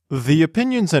The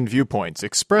opinions and viewpoints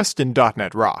expressed in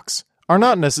 .NET Rocks are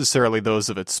not necessarily those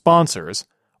of its sponsors,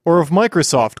 or of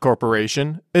Microsoft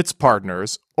Corporation, its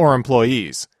partners, or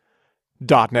employees.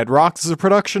 .NET Rocks is a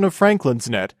production of Franklin's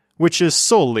Net, which is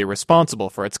solely responsible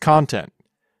for its content.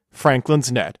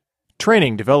 Franklin's Net,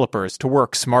 training developers to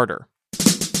work smarter.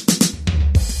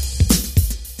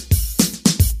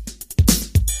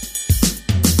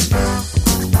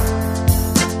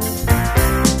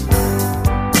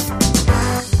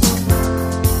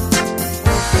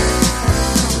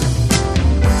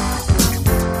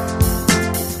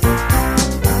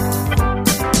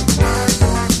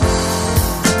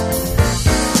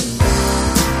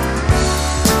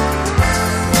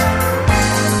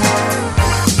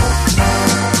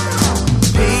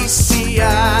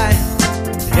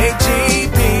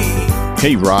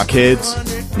 Hey,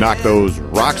 Rockheads, knock those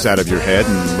rocks out of your head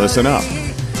and listen up.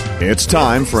 It's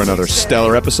time for another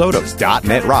stellar episode of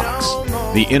 .NET Rocks,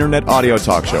 the internet audio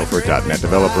talk show for .NET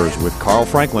developers with Carl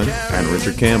Franklin and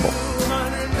Richard Campbell.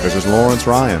 This is Lawrence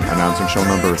Ryan announcing show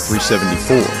number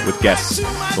 374 with guests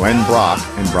Glenn Brock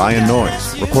and Brian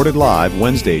Noyes, recorded live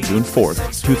Wednesday, June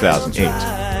 4th,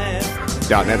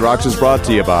 2008. .NET Rocks is brought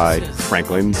to you by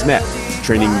Franklin's Net,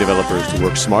 training developers to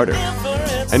work smarter.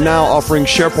 And now offering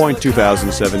SharePoint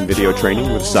 2007 video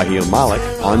training with Sahil Malik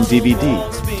on DVD,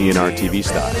 DNR TV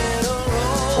style.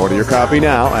 Order your copy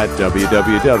now at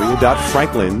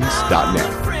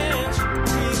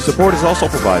www.franklins.net. Support is also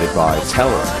provided by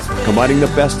Teller, combining the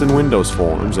best in Windows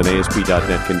forms and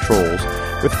ASP.NET controls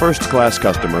with first-class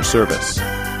customer service.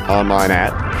 Online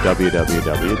at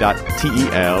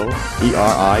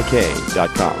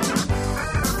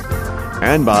www.tellerik.com.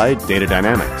 And by Data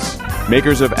Dynamics,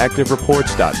 makers of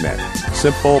ActiveReports.net,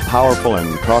 simple, powerful,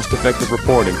 and cost-effective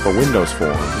reporting for Windows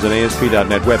forms and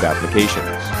ASP.NET web applications.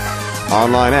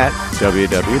 Online at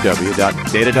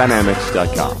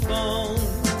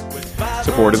www.datadynamics.com.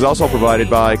 Support is also provided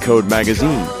by Code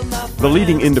Magazine, the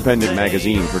leading independent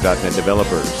magazine for .NET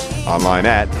developers. Online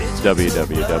at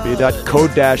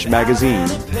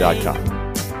www.code-magazine.com.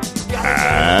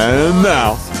 And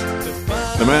now,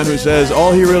 the man who says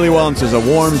all he really wants is a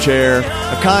warm chair,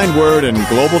 a kind word, and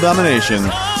global domination,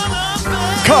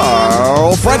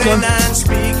 Carl Franklin.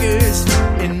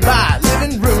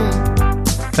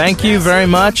 Thank you very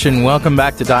much, and welcome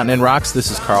back to .NET Rocks.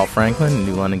 This is Carl Franklin in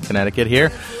New London, Connecticut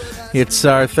here. It's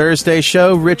our Thursday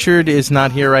show. Richard is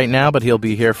not here right now, but he'll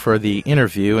be here for the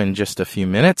interview in just a few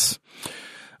minutes.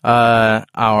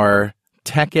 Our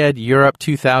TechEd Europe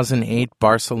 2008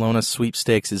 Barcelona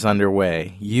sweepstakes is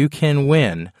underway. You can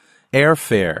win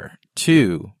airfare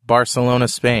to Barcelona,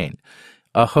 Spain,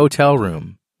 a hotel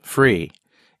room, free,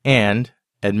 and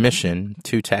admission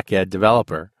to TechEd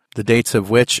Developer, the dates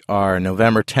of which are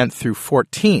November 10th through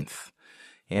 14th.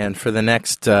 And for the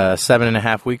next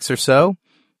 7.5 weeks or so,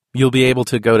 you'll be able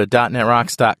to go to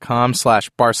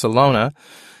 .NETRocks.com/Barcelona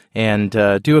and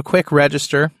do a quick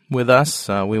register with us.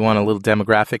 We want a little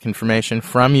demographic information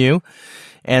from you.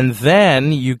 And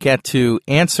then you get to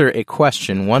answer a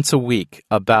question once a week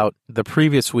about the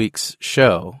previous week's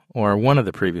show or one of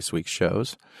the previous week's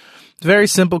shows. It's a very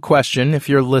simple question. If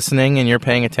you're listening and you're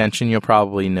paying attention, you'll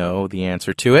probably know the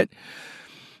answer to it.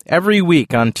 Every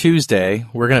week on Tuesday,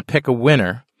 we're going to pick a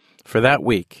winner for that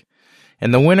week.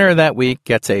 And the winner of that week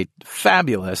gets a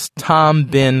fabulous Tom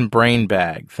Bin brain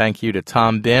bag. Thank you to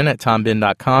Tom Bin at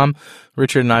tombin.com.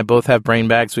 Richard and I both have brain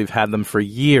bags. We've had them for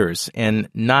years, and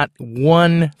not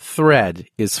one thread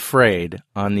is frayed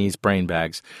on these brain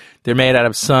bags. They're made out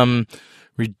of some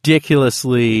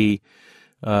ridiculously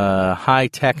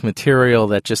high-tech material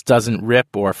that just doesn't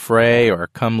rip or fray or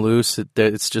come loose.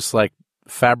 It's just like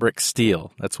fabric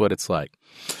steel. That's what it's like.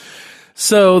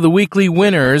 So the weekly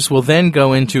winners will then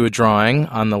go into a drawing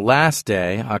on the last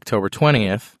day, October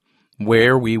 20th,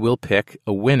 where we will pick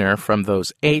a winner from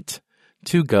those 8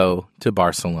 to go to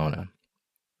Barcelona.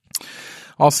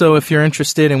 Also, if you're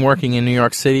interested in working in New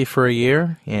York City for a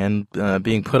year and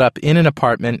being put up in an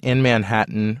apartment in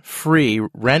Manhattan, free,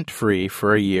 rent-free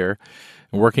for a year,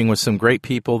 working with some great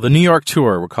people, the New York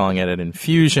Tour, we're calling it an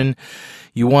infusion.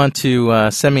 You want to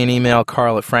send me an email,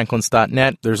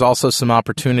 carl@franklins.net. There's also some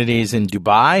opportunities in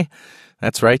Dubai.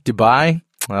 That's right, Dubai.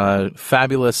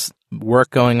 Fabulous work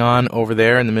going on over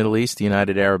there in the Middle East, the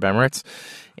United Arab Emirates.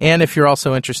 And if you're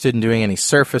also interested in doing any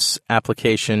Surface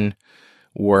application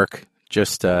work,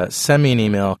 just send me an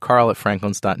email,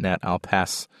 carl@franklins.net. I'll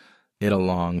pass it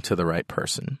along to the right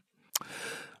person.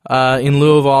 In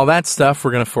lieu of all that stuff,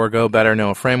 we're going to forego Better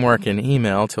Know Framework and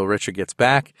email till Richard gets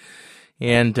back.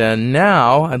 And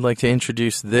now I'd like to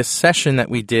introduce this session that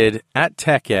we did at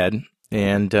TechEd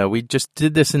And we just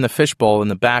did this in the fishbowl in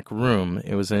the back room.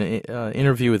 It was an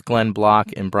interview with Glenn Block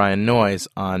and Brian Noyes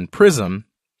on Prism,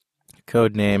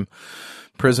 code name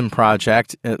Prism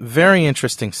Project. Very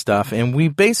interesting stuff. And we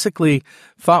basically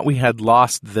thought we had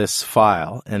lost this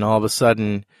file, and all of a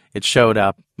sudden it showed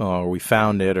up, or we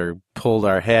found it, or pulled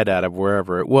our head out of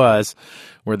wherever it was,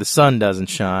 where the sun doesn't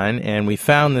shine, and we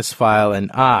found this file,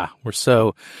 and we're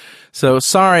so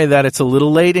sorry that it's a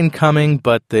little late in coming,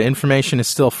 but the information is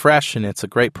still fresh, and it's a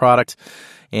great product,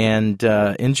 and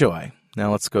enjoy.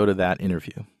 Now let's go to that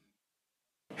interview.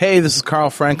 Hey, this is Carl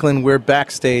Franklin. We're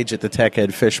backstage at the Tech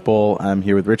Ed Fishbowl. I'm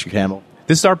here with Richard Campbell.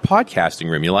 This is our podcasting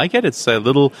room. You like it? It's a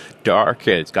little dark.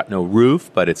 It's got no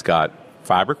roof, but it's got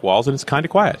fabric walls, and it's kind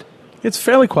of quiet. It's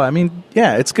fairly quiet. I mean,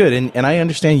 yeah, it's good. And I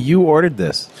understand you ordered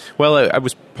this. Well, I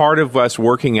was part of us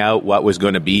working out what was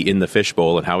going to be in the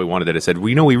fishbowl and how we wanted it. I said,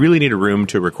 we really need a room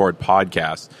to record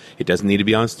podcasts. It doesn't need to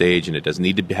be on stage, and it doesn't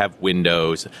need to have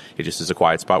windows. It just is a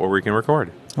quiet spot where we can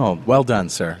record. Oh, well done,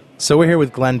 sir. So we're here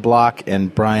with Glenn Block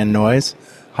and Brian Noyes.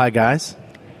 Hi, guys.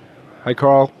 Hi,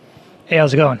 Carl. Hey,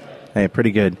 how's it going? Hey, pretty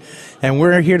good. And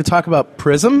we're here to talk about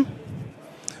Prism.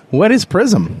 What is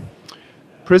Prism?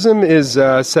 Prism is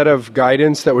a set of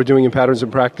guidance that we're doing in Patterns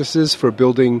and Practices for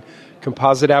building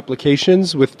composite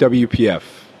applications with WPF.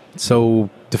 So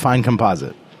define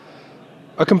composite.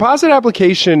 A composite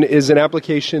application is an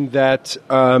application that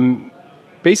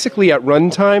basically at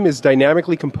runtime is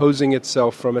dynamically composing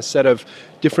itself from a set of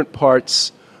different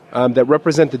parts that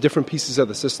represent the different pieces of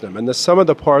the system, and the sum of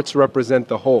the parts represent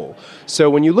the whole. So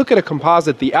when you look at a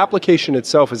composite, the application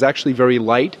itself is actually very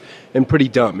light and pretty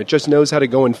dumb. It just knows how to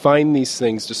go and find these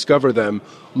things, discover them,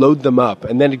 load them up,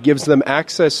 and then it gives them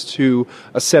access to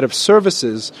a set of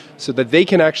services so that they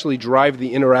can actually drive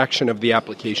the interaction of the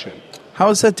application. How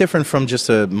is that different from just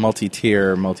a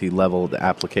multi-tier, multi-leveled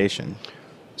application?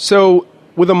 So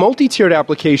with a multi-tiered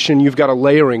application, you've got a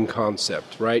layering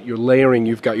concept, right? You're layering,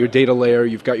 you've got your data layer,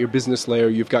 you've got your business layer,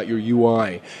 you've got your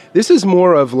UI. This is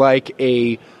more of like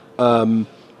a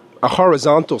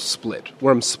horizontal split,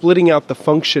 where I'm splitting out the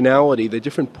functionality, the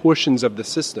different portions of the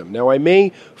system. Now, I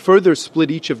may further split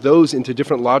each of those into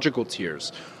different logical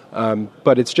tiers,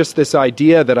 but it's just this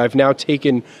idea that I've now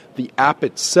taken the app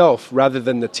itself rather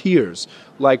than the tiers.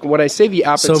 Like when I say the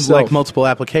app itself... So like multiple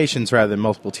applications rather than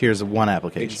multiple tiers of one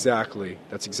application. Exactly.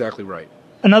 That's exactly right.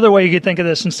 Another way you could think of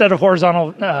this, instead of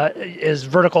horizontal, is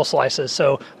vertical slices.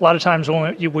 So a lot of times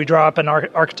when we draw up an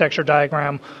architecture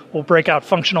diagram, we'll break out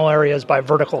functional areas by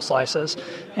vertical slices.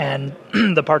 And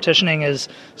the partitioning is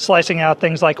slicing out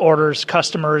things like orders,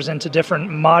 customers into different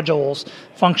modules,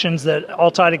 functions that all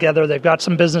tie together. They've got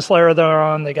some business layer of their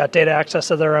own, they got data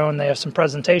access of their own, they have some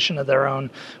presentation of their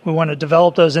own. We want to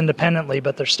develop those independently,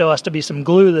 but there still has to be some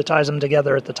glue that ties them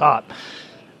together at the top.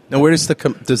 Now, where does the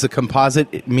composite,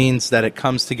 it means that it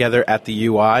comes together at the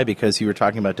UI, because you were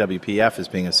talking about WPF as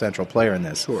being a central player in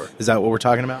this. Sure. Is that what we're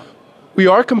talking about? We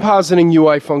are compositing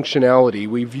UI functionality.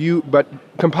 But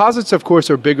composites, of course,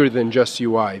 are bigger than just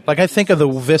UI. Like I think of the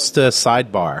Vista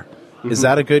sidebar. Mm-hmm. Is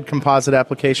that a good composite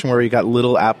application where you got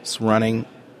little apps running?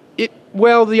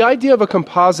 Well, the idea of a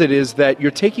composite is that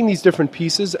you're taking these different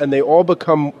pieces and they all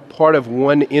become part of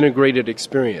one integrated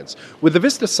experience. With the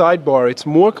Vista sidebar, it's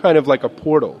more kind of like a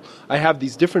portal. I have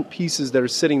these different pieces that are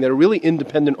sitting that are really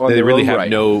independent on their own right. They really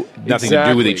have nothing to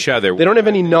do with each other. They don't have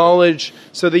any knowledge.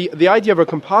 So the idea of a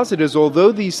composite is,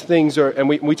 although these things are, and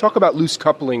we talk about loose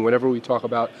coupling whenever we talk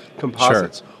about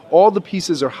composites. Sure. All the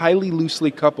pieces are highly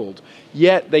loosely coupled,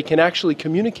 yet they can actually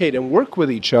communicate and work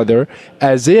with each other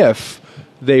as if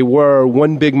they were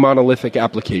one big monolithic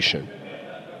application.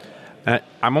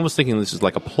 I'm almost thinking this is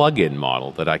like a plug-in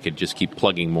model, that I could just keep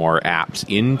plugging more apps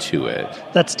into it.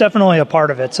 That's definitely a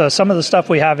part of it. So some of the stuff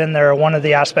we have in there, one of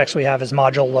the aspects we have is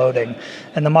module loading.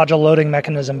 And the module loading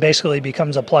mechanism basically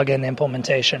becomes a plug-in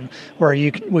implementation where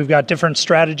we've got different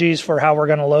strategies for how we're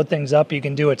going to load things up. You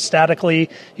can do it statically.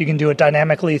 You can do it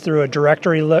dynamically through a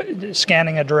directory,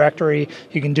 scanning a directory.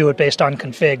 You can do it based on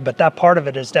config. But that part of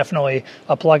it is definitely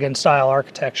a plug-in style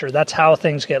architecture. That's how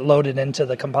things get loaded into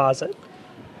the composite.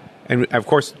 And, of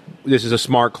course, this is a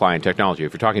smart client technology.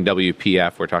 If we're talking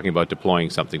WPF, we're talking about deploying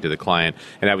something to the client.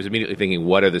 And I was immediately thinking,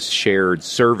 what are the shared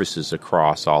services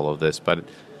across all of this? But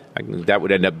that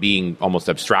would end up being almost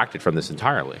abstracted from this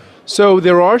entirely. So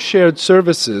there are shared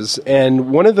services,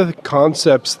 and one of the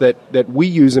concepts that we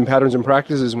use in Patterns and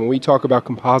Practices when we talk about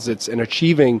composites and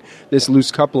achieving this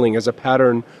loose coupling as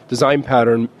a design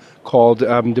pattern called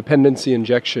dependency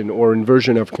injection or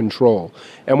inversion of control.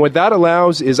 And what that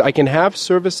allows is I can have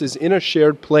services in a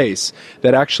shared place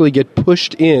that actually get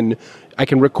pushed in I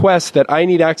can request that I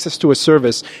need access to a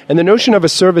service, and the notion of a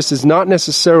service is not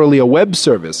necessarily a web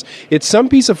service. It's some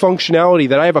piece of functionality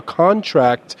that I have a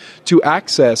contract to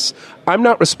access. I'm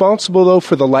not responsible, though,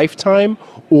 for the lifetime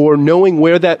or knowing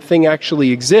where that thing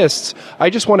actually exists. I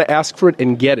just want to ask for it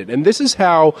and get it. And this is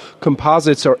how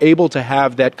composites are able to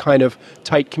have that kind of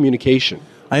tight communication.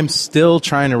 I'm still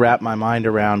trying to wrap my mind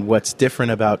around what's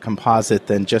different about composite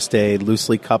than just a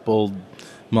loosely coupled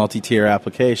multi-tier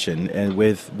application, and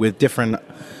with different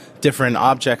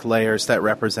object layers that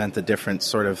represent the different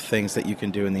sort of things that you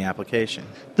can do in the application.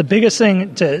 The biggest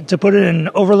thing, to put it in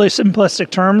overly simplistic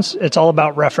terms, it's all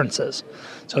about references.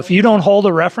 So if you don't hold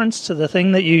a reference to the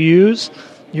thing that you use,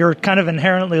 you're kind of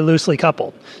inherently loosely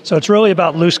coupled. So it's really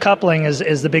about loose coupling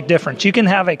is the big difference. You can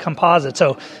have a composite.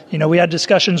 So, we had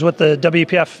discussions with the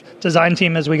WPF design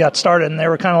team as we got started, and they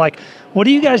were kind of like, what are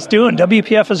you guys doing?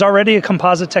 WPF is already a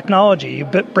composite technology. You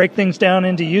break things down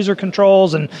into user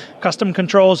controls and custom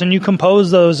controls, and you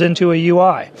compose those into a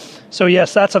UI. So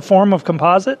yes, that's a form of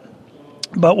composite.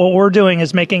 But what we're doing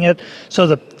is making it so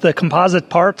the composite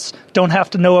parts don't have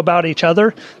to know about each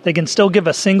other. They can still give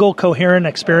a single coherent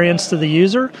experience to the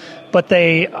user, but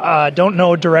they don't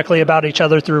know directly about each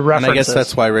other through references. And I guess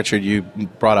that's why, Richard, you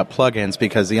brought up plugins,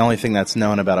 because the only thing that's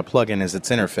known about a plugin is its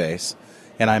interface.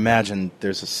 And I imagine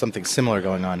there's something similar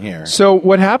going on here. So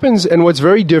what happens, and what's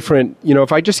very different,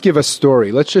 if I just give a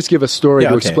story, let's just give a story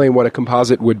to explain what a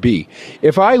composite would be.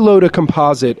 If I load a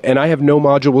composite and I have no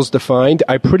modules defined,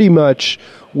 I pretty much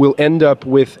will end up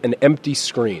with an empty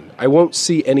screen. I won't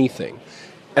see anything.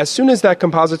 As soon as that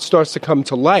composite starts to come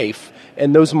to life,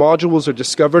 and those modules are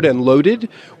discovered and loaded,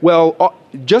 well,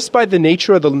 just by the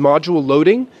nature of the module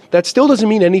loading, that still doesn't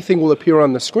mean anything will appear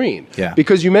on the screen. Yeah.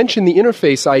 Because you mentioned the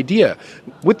interface idea.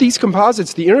 With these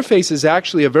composites, the interface is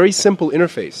actually a very simple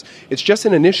interface. It's just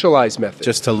an initialize method.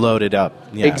 Just to load it up.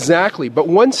 Yeah. Exactly. But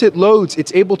once it loads,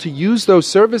 it's able to use those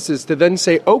services to then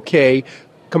say, okay,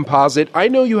 composite, I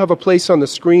know you have a place on the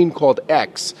screen called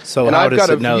X. So and how I've does got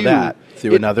it know that?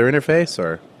 Through another interface,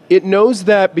 or? It knows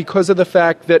that because of the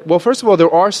fact that, well, first of all, there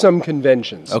are some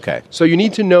conventions. Okay. So you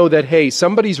need to know that, hey,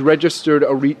 somebody's registered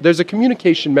there's a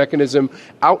communication mechanism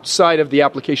outside of the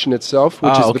application itself,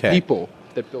 which is the people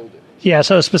that build it. Yeah,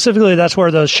 so specifically that's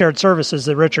where those shared services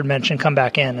that Richard mentioned come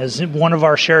back in. Is one of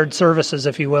our shared services,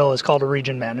 if you will, is called a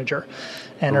region manager.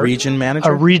 And a region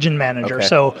manager? A region manager. Okay.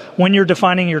 So when you're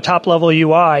defining your top-level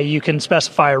UI, you can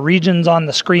specify regions on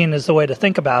the screen is the way to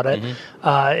think about it.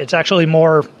 Mm-hmm. It's actually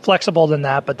more flexible than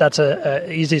that, but that's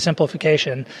a easy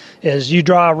simplification, is you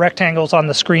draw rectangles on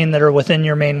the screen that are within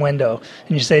your main window.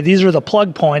 And you say, these are the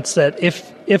plug points that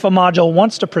if a module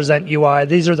wants to present UI,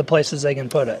 these are the places they can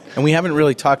put it. And we haven't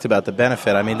really talked about the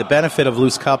benefit. I mean, the benefit of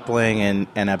loose coupling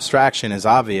and abstraction is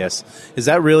obvious. Is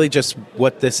that really just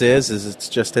what this is? Is it's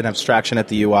just an abstraction at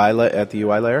the UI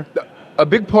layer? A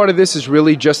big part of this is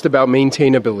really just about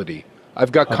maintainability.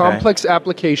 I've got complex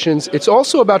applications. It's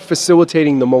also about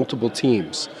facilitating the multiple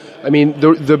teams. I mean,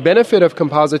 the benefit of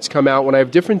composites come out when I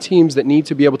have different teams that need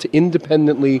to be able to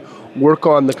independently work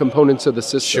on the components of the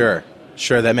system.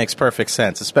 Sure, that makes perfect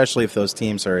sense, especially if those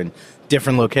teams are in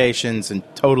different locations and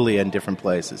totally in different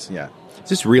places. Yeah. Is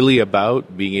this really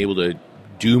about being able to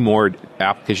do more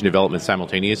application development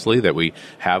simultaneously, that we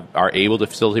are able to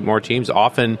facilitate more teams?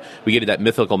 Often we get to that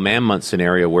mythical man-month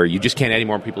scenario where you just can't add any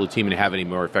more people to the team and have any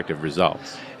more effective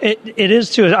results. It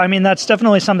is too. I mean, that's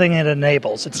definitely something it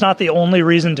enables. It's not the only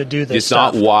reason to do this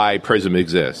stuff. It's not why Prism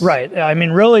exists. Right. I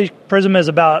mean, really, Prism is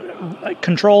about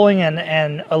controlling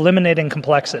and eliminating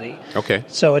complexity. Okay.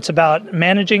 So it's about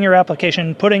managing your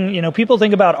application, people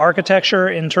think about architecture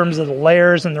in terms of the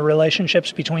layers and the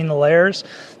relationships between the layers.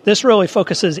 This really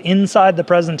focuses inside the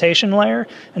presentation layer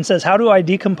and says, how do I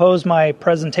decompose my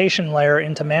presentation layer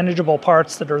into manageable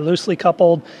parts that are loosely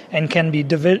coupled and can be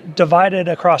divided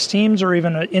across teams or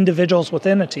even individuals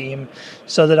within a team,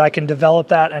 so that I can develop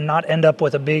that and not end up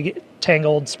with a big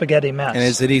tangled spaghetti mess. And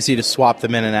is it easy to swap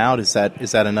them in and out? Is that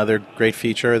another great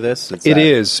feature of this? It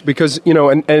is, because,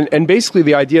 and basically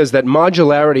the idea is that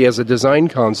modularity as a design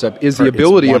concept is the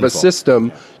ability of a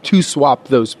system to swap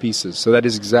those pieces. So that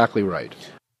is exactly right.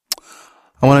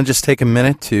 I want to just take a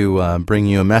minute to bring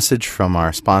you a message from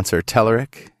our sponsor,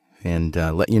 Telerik, and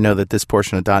let you know that this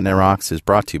portion of .NET Rocks is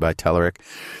brought to you by Telerik.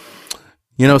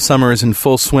 Summer is in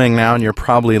full swing now, and you're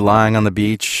probably lying on the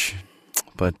beach,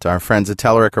 but our friends at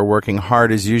Telerik are working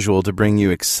hard as usual to bring you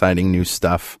exciting new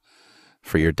stuff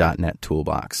for your .NET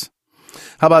toolbox.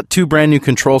 How about 2 brand new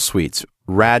control suites,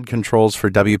 Rad Controls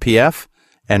for WPF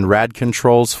and Rad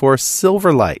Controls for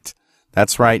Silverlight.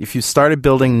 That's right, if you started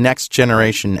building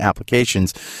next-generation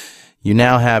applications, you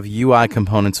now have UI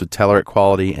components with Telerik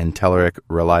quality and Telerik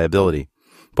reliability.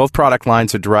 Both product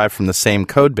lines are derived from the same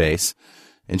code base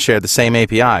and share the same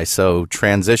API, so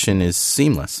transition is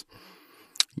seamless.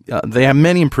 They have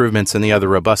many improvements in the other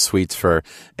robust suites for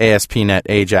ASP.NET,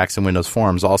 AJAX, and Windows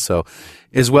Forms also,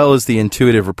 as well as the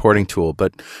intuitive reporting tool.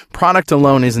 But product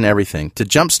alone isn't everything. To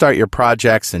jumpstart your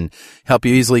projects and help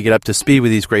you easily get up to speed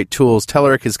with these great tools,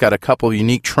 Telerik has got a couple of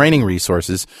unique training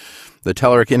resources, the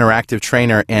Telerik Interactive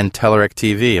Trainer and Telerik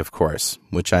TV, of course,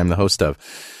 which I'm the host of.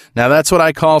 Now, that's what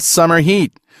I call summer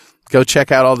heat. Go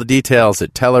check out all the details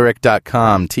at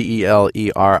telerik.com,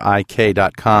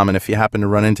 Telerik.com. And if you happen to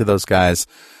run into those guys,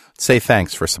 say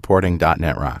thanks for supporting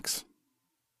 .NET Rocks.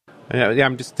 Yeah,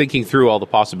 I'm just thinking through all the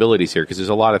possibilities here because there's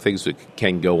a lot of things that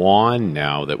can go on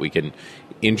now that we can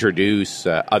introduce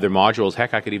other modules.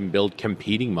 Heck, I could even build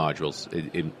competing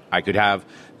modules. I could have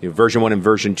version 1 and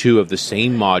version 2 of the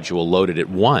same module loaded at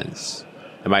once.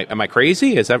 Am I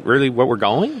crazy? Is that really what we're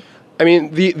going? I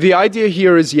mean, the idea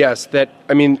here is, yes,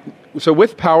 so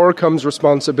with power comes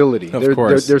responsibility. Of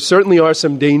course. There certainly are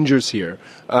some dangers here.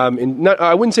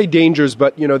 I wouldn't say dangers,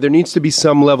 but there needs to be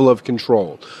some level of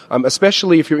control,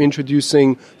 especially if you're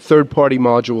introducing third-party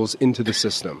modules into the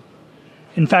system.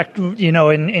 In fact,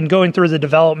 in going through the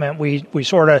development, we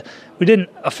didn't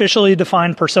officially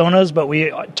define personas, but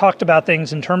we talked about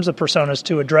things in terms of personas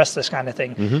to address this kind of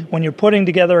thing. Mm-hmm. When you're putting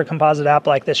together a composite app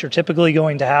like this, you're typically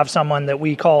going to have someone that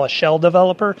we call a shell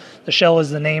developer. The shell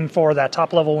is the name for that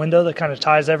top-level window that kind of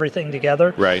ties everything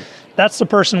together. Right. That's the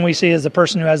person we see as the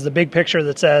person who has the big picture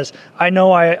that says, I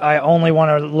know I only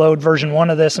want to load version 1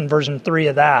 of this and version 3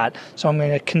 of that, so I'm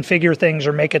going to configure things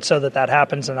or make it so that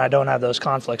happens and I don't have those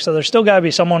conflicts. So there's still got to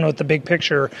be someone with the big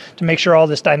picture to make sure all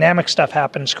this dynamic stuff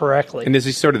happens correctly. And is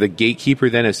he sort of the gatekeeper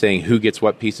then of saying who gets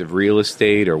what piece of real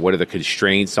estate or what are the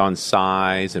constraints on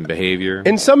size and behavior?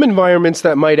 In some environments,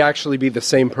 that might actually be the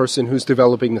same person who's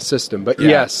developing the system. But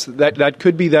yes, that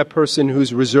could be that person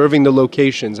who's reserving the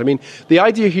locations. I mean, the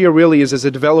idea here really is, as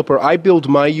a developer, I build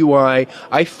my UI,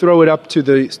 I throw it up to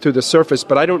the surface,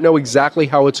 but I don't know exactly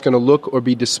how it's going to look or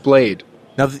be displayed.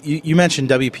 Now, you mentioned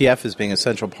WPF as being a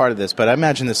central part of this, but I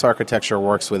imagine this architecture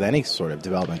works with any sort of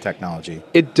development technology.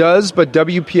 It does, but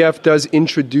WPF does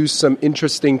introduce some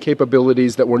interesting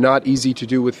capabilities that were not easy to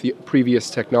do with the previous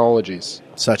technologies.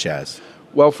 Such as?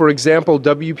 Well, for example,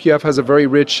 WPF has a very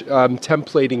rich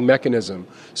templating mechanism.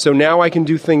 So now I can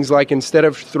do things like, instead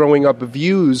of throwing up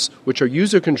views, which are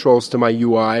user controls to my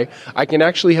UI, I can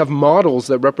actually have models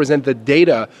that represent the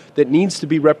data that needs to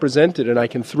be represented, and I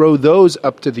can throw those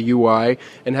up to the UI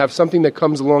and have something that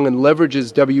comes along and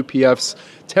leverages WPF's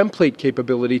template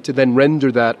capability to then render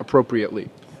that appropriately.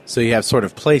 So you have sort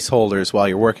of placeholders while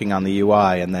you're working on the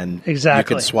UI, and then you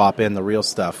can swap in the real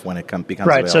stuff when it becomes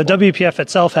right. available. So WPF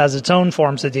itself has its own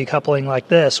forms of decoupling like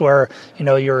this, where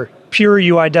your pure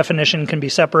UI definition can be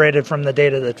separated from the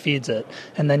data that feeds it,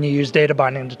 and then you use data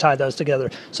binding to tie those together.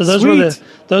 So those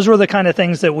were the kind of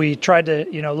things that we tried to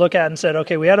look at and said,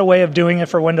 okay, we had a way of doing it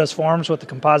for Windows Forms with the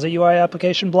Composite UI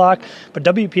application block, but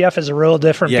WPF is a real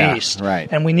different beast, right.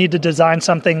 And we need to design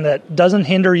something that doesn't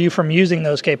hinder you from using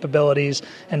those capabilities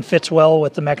and fits well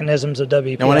with the mechanisms of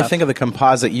WPF. Now, when I think of the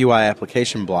Composite UI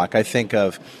application block, I think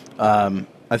of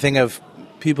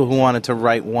people who wanted to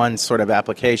write one sort of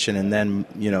application and then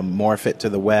morph it to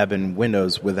the web and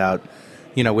Windows without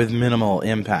with minimal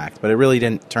impact. But it really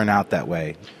didn't turn out that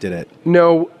way, did it?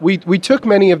 No, we took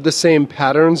many of the same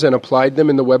patterns and applied them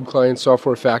in the Web Client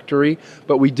Software Factory,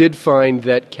 but we did find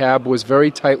that CAB was very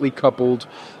tightly coupled.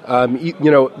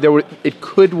 It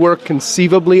could work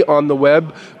conceivably on the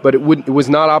web, but it was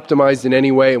not optimized in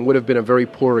any way and would have been a very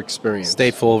poor experience.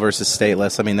 Stateful versus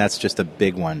stateless, I mean, that's just a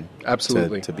big one.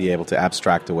 Absolutely. To be able to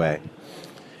abstract away.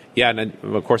 Yeah, and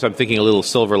of course I'm thinking a little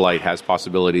Silverlight has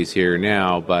possibilities here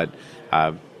now, but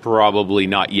probably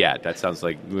not yet. That sounds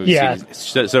like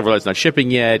Silverlight's not shipping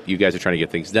yet. You guys are trying to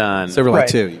get things done. Silverlight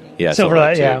 2. Yeah,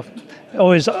 Silverlight 2. Yeah.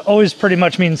 Always pretty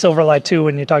much means Silverlight 2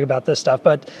 when you talk about this stuff.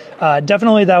 But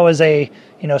definitely that was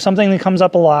something that comes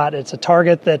up a lot. It's a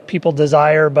target that people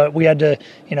desire, but we had to,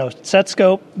 set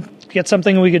scope, get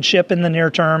something we could ship in the near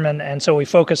term, and so we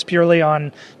focus purely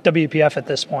on WPF at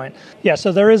this point. Yeah,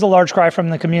 so there is a large cry from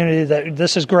the community that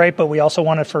this is great, but we also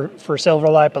want it for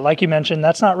Silverlight. But like you mentioned,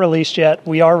 that's not released yet.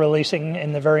 We are releasing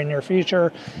in the very near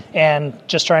future, and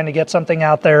just trying to get something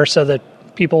out there so that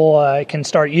people can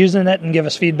start using it and give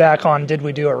us feedback on did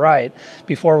we do it right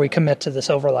before we commit to the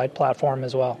Silverlight platform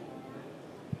as well.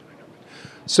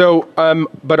 So,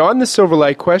 but on the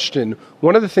Silverlight question,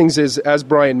 one of the things is, as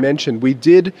Brian mentioned, we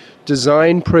did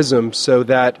design Prism so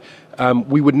that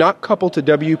we would not couple to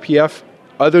WPF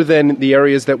other than the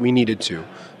areas that we needed to.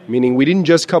 meaning we didn't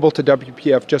just couple to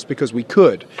WPF just because we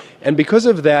could. And because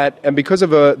of that, and because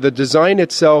of the design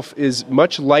itself is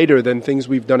much lighter than things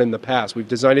we've done in the past. We've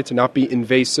designed it to not be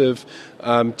invasive,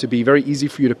 to be very easy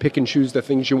for you to pick and choose the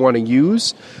things you want to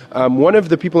use. One of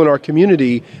the people in our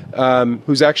community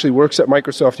who's actually works at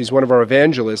Microsoft, he's one of our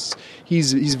evangelists,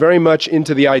 he's very much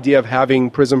into the idea of having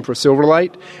Prism for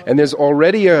Silverlight, and there's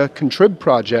already a Contrib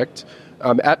project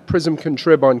at Prism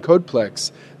Contrib on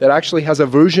Codeplex that actually has a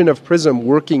version of Prism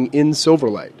working in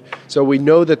Silverlight. So we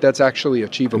know that that's actually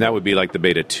achievable. And that would be like the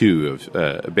beta of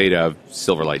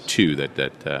Silverlight 2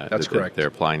 That's correct. They're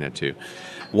applying that to.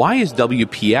 Why is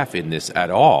WPF in this at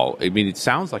all? I mean, it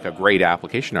sounds like a great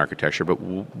application architecture, but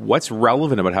what's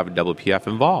relevant about having WPF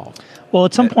involved? Well,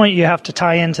 at some point you have to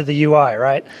tie into the UI,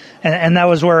 right? And that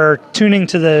was where tuning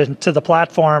to the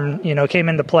platform, came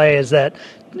into play. Is that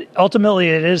ultimately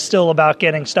it is still about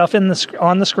getting stuff on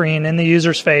the screen in the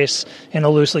user's face in a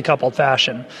loosely coupled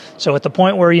fashion. So at the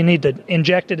point where you need to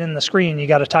inject it in the screen, you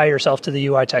got to tie yourself to the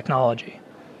UI technology.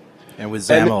 And with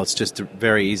XAML, it's just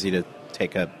very easy to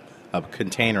take a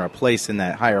container, a place in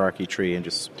that hierarchy tree, and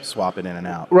just swap it in and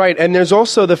out. Right, and there's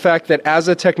also the fact that as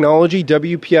a technology,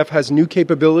 WPF has new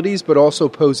capabilities, but also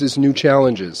poses new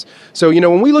challenges. So,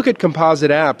 when we look at composite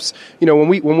apps,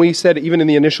 when we said, even in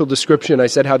the initial description, I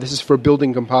said how this is for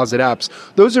building composite apps,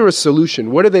 those are a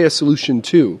solution. What are they a solution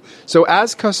to? So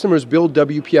as customers build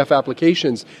WPF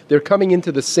applications, they're coming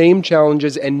into the same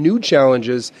challenges and new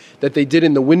challenges that they did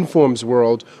in the WinForms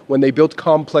world when they built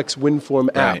complex WinForm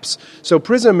apps. Right. So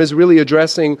Prism is really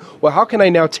addressing, well, how can I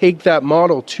now take that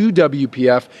model to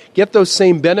WPF, get those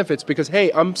same benefits, because,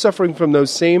 hey, I'm suffering from those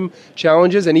same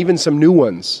challenges and even some new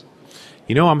ones.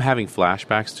 I'm having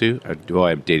flashbacks to,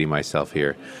 I'm dating myself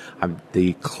here. I'm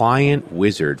the client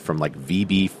wizard from like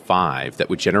VB5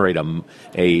 that would generate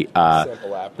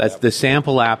that's the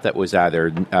sample app that was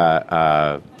either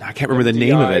I can't remember the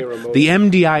name of it. The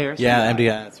MDI. Yeah, MDI.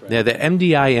 That's right. Yeah, the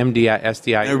MDI,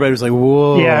 SDI. Everybody was like,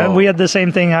 "Whoa!" Yeah, we had the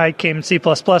same thing. I came C++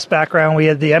 background. We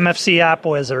had the MFC app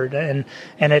wizard, and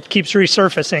it keeps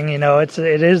resurfacing.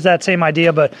 It is that same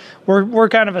idea, but we're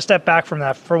kind of a step back from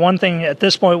that. For one thing, at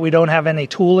this point, we don't have any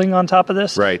tooling on top of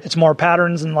this. Right. It's more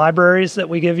patterns and libraries that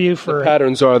we give you. The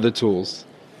patterns are the tools.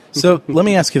 So let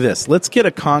me ask you this. Let's get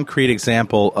a concrete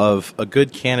example of a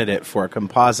good candidate for a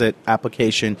composite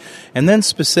application, and then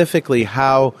specifically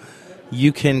how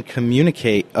you can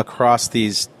communicate across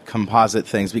these composite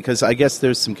things, because I guess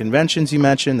there's some conventions you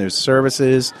mentioned, there's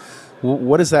services.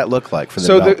 What does that look like for the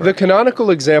developer? So the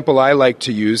canonical example I like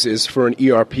to use is for an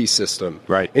ERP system.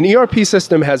 Right. An ERP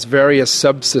system has various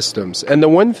subsystems. And the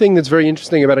one thing that's very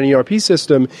interesting about an ERP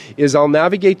system is I'll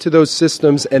navigate to those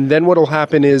systems, and then what will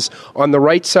happen is on the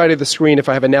right side of the screen, if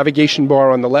I have a navigation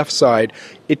bar on the left side,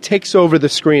 it takes over the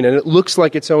screen and it looks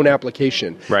like its own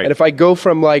application. Right. And if I go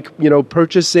from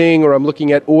purchasing, or I'm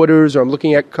looking at orders, or I'm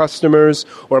looking at customers,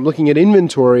 or I'm looking at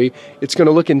inventory, it's going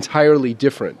to look entirely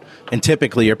different. And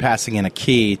typically you're passing in a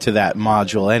key to that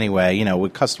module anyway.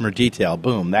 With customer detail,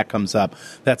 boom, that comes up.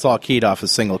 That's all keyed off a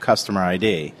single customer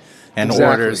ID. And Exactly.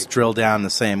 orders drill down the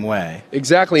same way.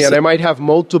 Exactly, and I might have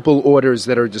multiple orders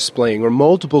that are displaying, or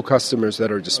multiple customers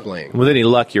that are displaying. With any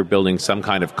luck, you're building some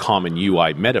kind of common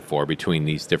UI metaphor between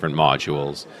these different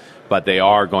modules, but they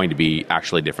are going to be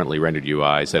actually differently rendered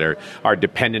UIs that are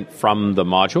dependent from the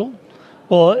module?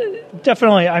 Well,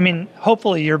 definitely. I mean,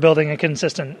 hopefully you're building a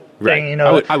consistent thing.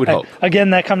 Right. I would hope.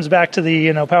 Again, that comes back to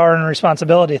the power and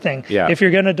responsibility thing. Yeah. If you're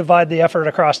going to divide the effort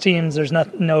across teams, there's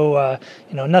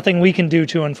nothing we can do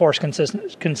to enforce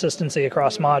consistency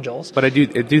across modules. But I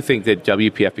do think that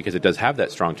WPF, because it does have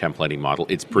that strong templating model,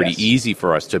 it's pretty easy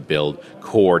for us to build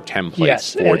core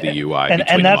templates for the UI and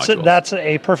between that's modules. That's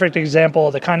a perfect example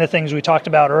of the kind of things we talked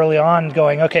about early on.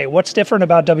 Going, okay, what's different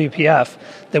about WPF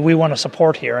that we want to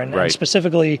support here, and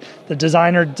specifically the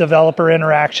designer-developer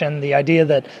interaction, the idea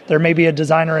that there may be a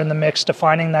designer in the mix,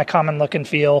 defining that common look and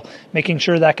feel, making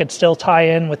sure that could still tie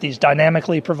in with these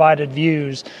dynamically provided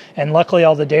views, and luckily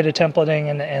all the data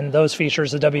templating and those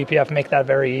features of WPF make that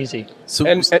very easy. So,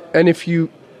 if you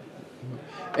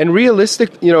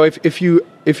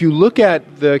look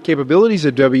at the capabilities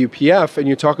of WPF, and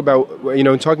you talk about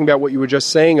talking about what you were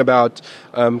just saying about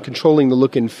controlling the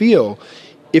look and feel,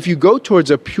 if you go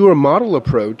towards a pure model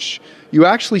approach, you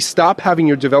actually stop having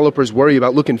your developers worry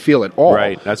about look and feel at all.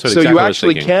 Right, that's what so exactly you I was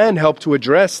actually thinking. can help to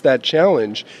address that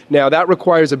challenge. Now, that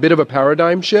requires a bit of a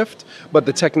paradigm shift, but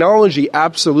the technology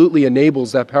absolutely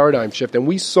enables that paradigm shift, and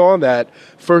we saw that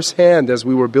firsthand as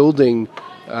we were building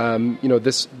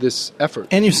this effort.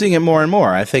 And you're seeing it more and more.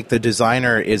 I think the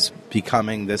designer is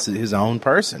becoming his own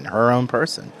person, her own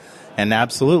person. And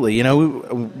absolutely,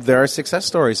 there are success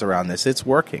stories around this. It's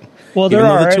working. Well, Even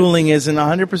though the tooling isn't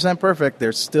 100% perfect,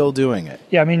 they're still doing it.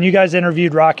 Yeah, I mean, you guys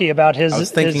interviewed Rocky about his... I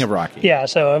was thinking of Rocky. Yeah,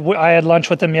 so I had lunch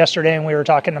with him yesterday, and we were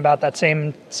talking about that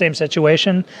same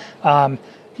situation.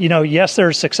 Yes,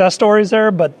 there's success stories there,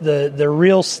 but the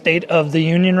real state of the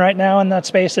union right now in that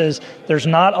space is there's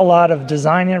not a lot of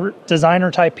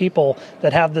designer type people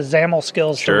that have the XAML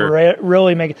skills to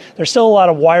really make it. There's still a lot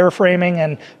of wireframing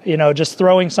and just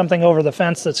throwing something over the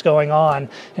fence that's going on.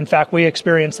 In fact, we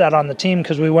experienced that on the team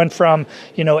because we went from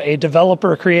a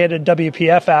developer created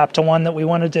WPF app to one that we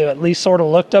wanted to at least sort of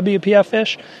look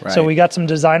WPF-ish. Right. So we got some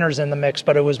designers in the mix,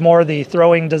 but it was more the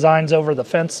throwing designs over the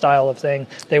fence style of thing.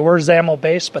 They were XAML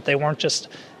based, but they weren't just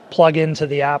plug into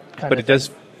the app kind of thing. But it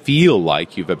does feel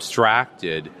like you've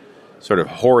abstracted sort of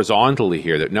horizontally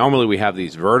here, that normally we have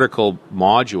these vertical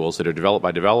modules that are developed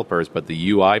by developers, but the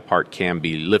UI part can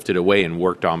be lifted away and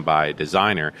worked on by a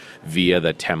designer via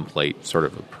the template sort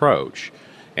of approach.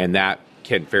 And that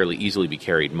can fairly easily be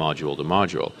carried module to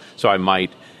module. So I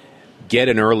might get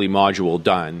an early module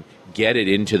done, get it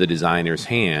into the designer's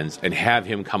hands, and have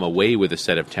him come away with a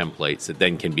set of templates that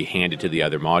then can be handed to the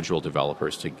other module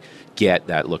developers to get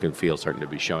that look and feel starting to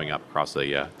be showing up across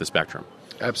the spectrum.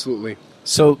 Absolutely.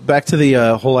 So back to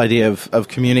the whole idea of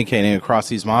communicating across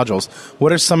these modules,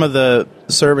 what are some of the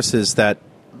services that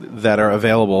are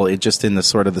available just in the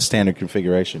sort of the standard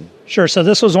configuration? Sure. So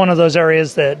this was one of those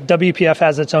areas that WPF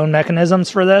has its own mechanisms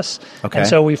for this. Okay. And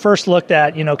so we first looked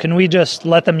at, can we just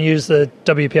let them use the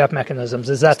WPF mechanisms?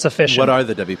 Is that sufficient? What are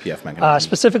the WPF mechanisms?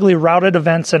 Specifically, routed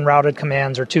events and routed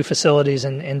commands are two facilities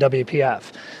in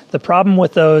WPF. The problem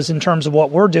with those in terms of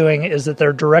what we're doing is that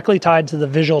they're directly tied to the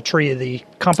visual tree, the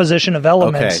composition of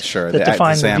elements that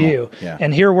define the view. Yeah.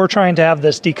 And here we're trying to have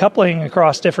this decoupling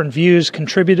across different views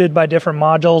contributed by different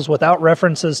modules without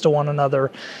references to one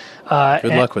another.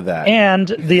 Good luck with that. And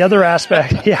the other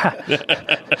aspect,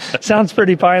 sounds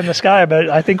pretty pie in the sky, but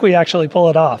I think we actually pull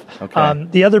it off. Okay.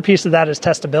 The other piece of that is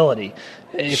testability.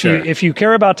 If you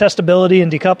care about testability and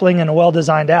decoupling in a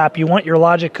well-designed app, you want your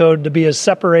logic code to be as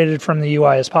separated from the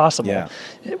UI as possible. Yeah.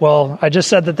 Well, I just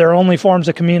said that their only forms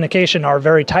of communication are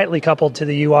very tightly coupled to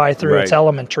the UI through its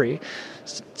element tree.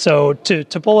 So to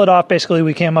pull it off, basically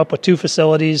we came up with two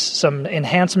facilities, some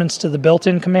enhancements to the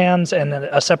built-in commands, and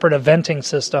a separate eventing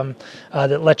system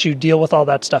that lets you deal with all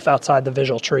that stuff outside the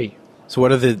visual tree. So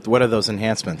what are those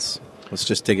enhancements? Let's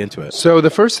just dig into it. So the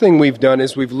first thing we've done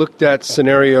is we've looked at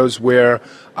scenarios where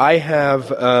I have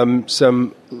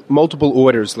some multiple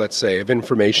orders, let's say, of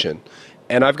information,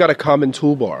 and I've got a common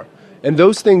toolbar. And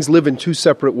those things live in two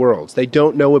separate worlds. They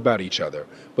don't know about each other.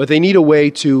 But they need a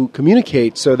way to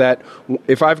communicate so that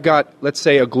if I've got, let's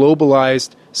say, a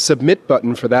globalized submit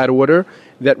button for that order,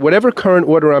 that whatever current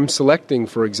order I'm selecting,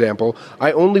 for example,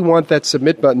 I only want that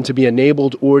submit button to be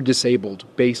enabled or disabled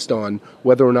based on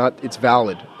whether or not it's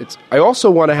valid. I also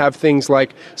want to have things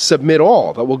like submit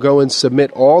all, that will go and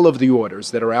submit all of the orders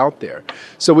that are out there.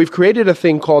 So we've created a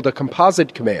thing called a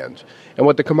composite command. And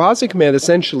what the composite command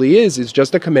essentially is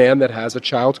just a command that has a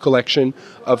child collection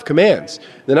of commands.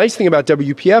 The nice thing about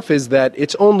WPF is that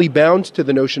it's only bound to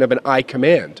the notion of an I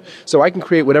command. So I can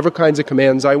create whatever kinds of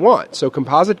commands I want. So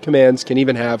composite commands can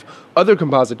even have other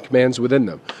composite commands within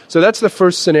them. So that's the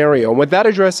first scenario. And what that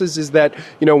addresses is that,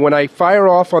 when I fire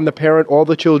off on the parent, all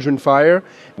the children fire.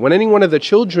 When any one of the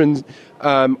children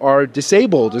are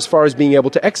disabled as far as being able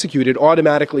to execute, it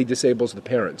automatically disables the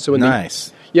parent. So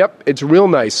nice. Yep, it's real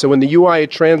nice. So in the UI,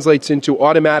 it translates into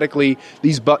automatically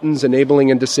these buttons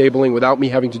enabling and disabling without me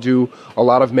having to do a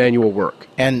lot of manual work.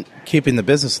 And keeping the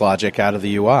business logic out of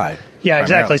the UI. Yeah,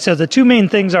 exactly. So the two main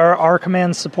things our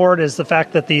commands support is the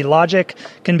fact that the logic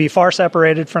can be far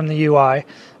separated from the UI,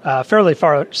 fairly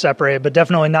far separated, but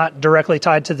definitely not directly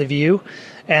tied to the view.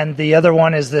 And the other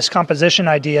one is this composition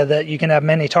idea that you can have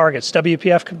many targets.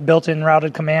 WPF built-in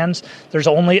routed commands, there's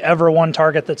only ever one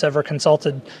target that's ever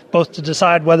consulted, both to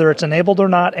decide whether it's enabled or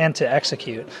not and to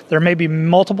execute. There may be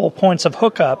multiple points of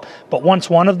hookup, but once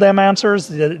one of them answers,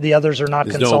 the others are not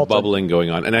consulted. There's no bubbling going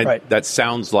on. And that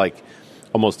sounds like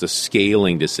almost a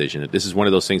scaling decision. This is one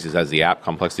of those things that as the app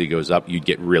complexity goes up, you'd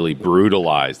get really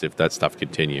brutalized if that stuff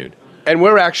continued. And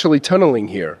we're actually tunneling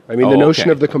here. I mean, the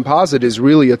notion of the composite is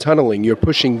really a tunneling. You're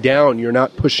pushing down, you're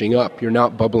not pushing up, you're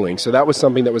not bubbling. So that was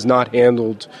something that was not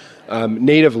handled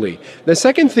natively. The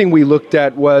second thing we looked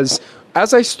at was,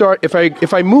 as I start,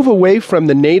 if I move away from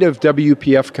the native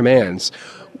WPF commands,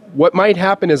 what might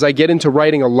happen is I get into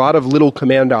writing a lot of little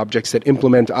command objects that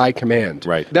implement iCommand.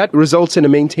 Right. That results in a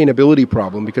maintainability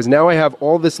problem because now I have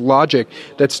all this logic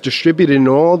that's distributed in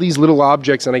all these little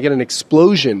objects and I get an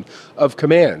explosion of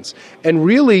commands. And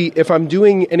really, if I'm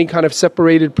doing any kind of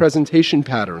separated presentation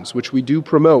patterns, which we do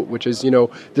promote, which is,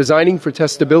 designing for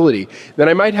testability, then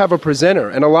I might have a presenter.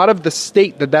 And a lot of the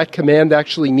state that command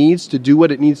actually needs to do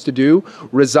what it needs to do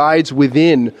resides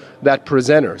within that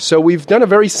presenter. So we've done a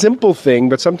very simple thing,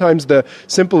 but sometimes the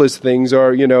simplest things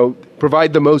are,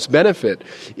 provide the most benefit,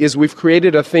 is we've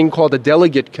created a thing called a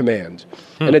delegate command.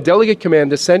 And a delegate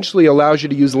command essentially allows you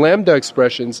to use Lambda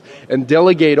expressions and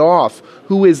delegate off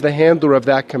who is the handler of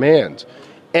that command.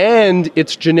 And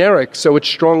it's generic, so it's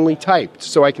strongly typed.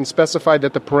 So I can specify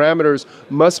that the parameters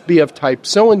must be of type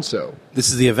so-and-so.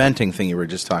 This is the eventing thing you were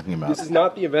just talking about. This is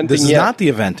not the eventing This is yet. not the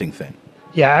eventing thing.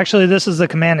 Yeah, actually, this is the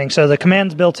commanding. So the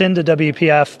command's built into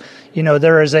WPF.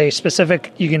 There is a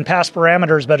specific, you can pass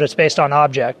parameters, but it's based on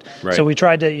object. Right. So we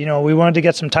tried to, we wanted to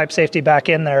get some type safety back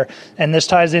in there. And this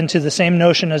ties into the same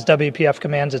notion as WPF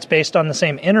commands. It's based on the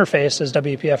same interface as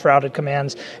WPF routed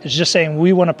commands. It's just saying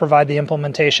we want to provide the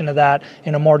implementation of that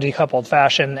in a more decoupled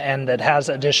fashion and that has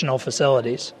additional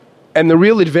facilities. And the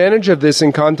real advantage of this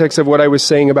in context of what I was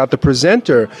saying about the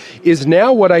presenter is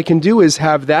now what I can do is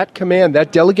have that command,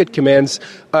 that delegate command's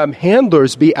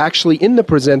handlers be actually in the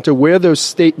presenter where those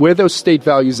state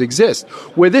values exist.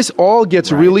 Where this all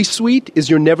gets really sweet is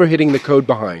you're never hitting the code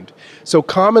behind. So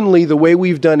commonly the way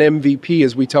we've done MVP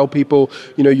is we tell people,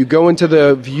 you go into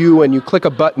the view and you click a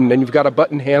button and you've got a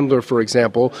button handler, for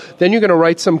example. Then you're going to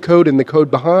write some code in the code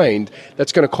behind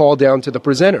that's going to call down to the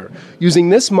presenter. Using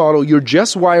this model, you're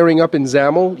just wiring up in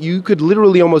XAML. You could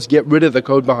literally almost get rid of the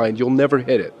code behind. You'll never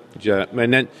hit it. Yeah,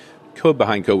 and then code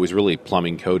behind code was really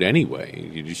plumbing code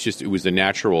anyway. It was the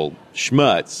natural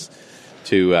schmutz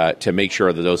to make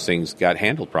sure that those things got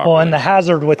handled properly. Well, and the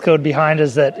hazard with code behind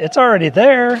is that it's already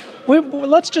there.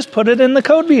 Let's just put it in the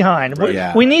code behind.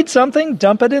 Right. We need something,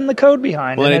 dump it in the code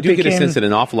behind. Well, and I do get a sense that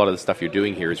an awful lot of the stuff you're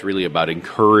doing here is really about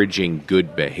encouraging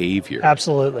good behavior.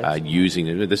 Absolutely.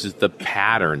 This is the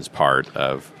patterns part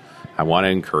of, I want to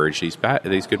encourage these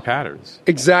good patterns.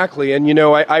 Exactly. And,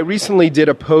 I recently did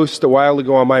a post a while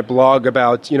ago on my blog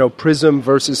about, Prism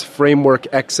versus Framework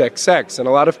XXX. And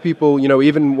a lot of people,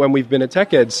 even when we've been at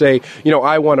TechEd, say,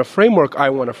 I want a framework, I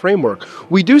want a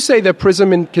framework. We do say that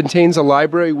Prism contains a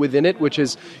library within it, which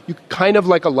is kind of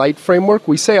like a light framework.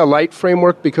 We say a light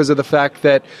framework because of the fact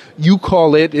that you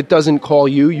call it, it doesn't call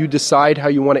you. You decide how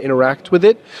you want to interact with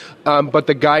it. But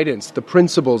the guidance, the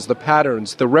principles, the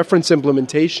patterns, the reference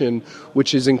implementation,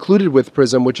 which is included with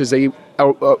Prism, which is a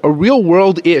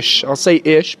real-world-ish, I'll say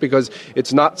ish because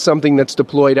it's not something that's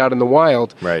deployed out in the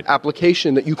wild,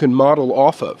 application that you can model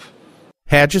off of.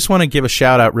 Hey, I just want to give a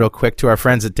shout-out real quick to our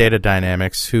friends at Data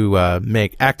Dynamics who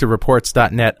make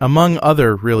ActiveReports.net, among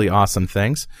other really awesome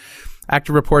things.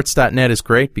 ActiveReports.net is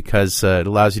great because it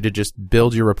allows you to just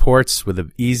build your reports with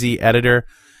an easy editor,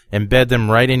 embed them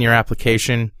right in your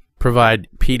application, provide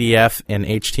PDF and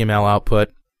HTML output,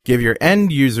 give your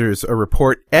end users a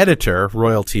report editor,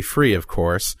 royalty-free of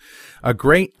course, a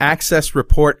great access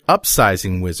report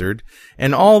upsizing wizard,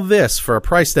 and all this for a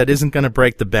price that isn't going to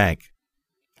break the bank.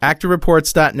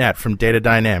 ActiveReports.net from Data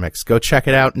Dynamics. Go check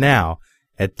it out now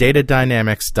at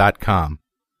datadynamics.com.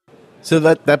 So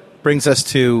that brings us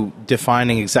to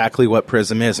defining exactly what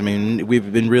Prism is. I mean,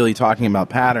 we've been really talking about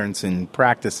patterns and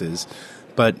practices,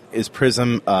 but is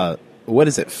Prism, what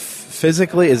is it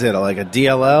physically? Is it like a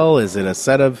DLL? Is it a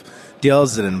set of DLLs?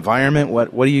 Is it an environment?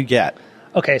 What do you get?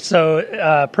 Okay,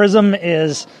 so Prism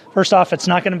is, first off, it's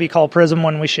not going to be called Prism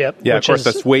when we ship. Yeah, of course,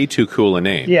 that's way too cool a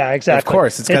name. Yeah, exactly. Of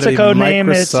course, it's a code name.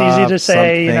 It's easy to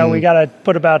say. We got to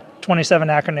put about 27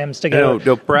 acronyms together.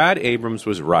 No, Brad Abrams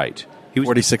was right. He was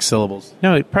 46 syllables.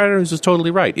 No, Brad Abrams was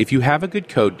totally right. If you have a good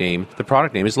code name, the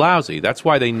product name is lousy. That's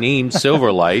why they named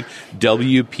Silverlight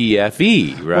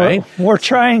WPFE, right? Well, we're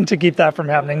trying to keep that from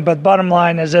happening, but bottom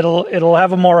line is it'll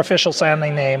have a more official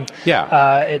sounding name.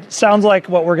 Yeah. It sounds like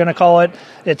what we're going to call it.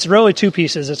 It's really two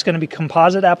pieces. It's going to be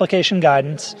Composite Application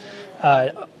Guidance.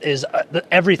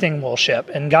 Everything will ship.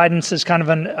 And guidance is kind of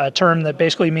a term that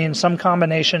basically means some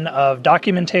combination of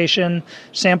documentation,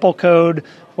 sample code,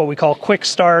 what we call quick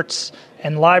starts,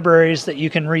 and libraries that you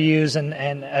can reuse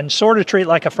and sort of treat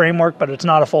like a framework, but it's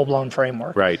not a full-blown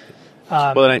framework. Right.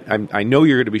 Well, I know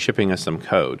you're going to be shipping us some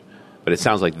code, but it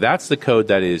sounds like that's the code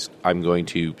that I'm going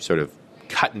to sort of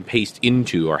cut and paste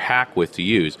into or hack with to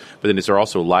use. But then is there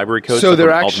also library code? So there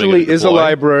actually is a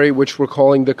library which we're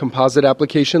calling the Composite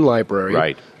Application Library.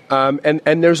 Right.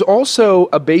 And there's also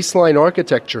a baseline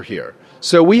architecture here.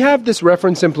 So we have this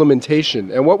reference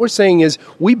implementation, and what we're saying is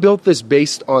we built this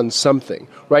based on something,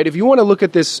 right? If you want to look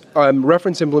at this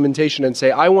reference implementation and say,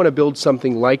 I want to build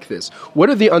something like this, what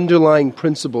are the underlying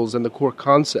principles and the core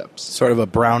concepts? Sort of a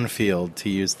brownfield, to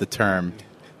use the term.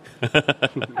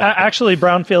 Actually,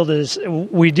 brownfield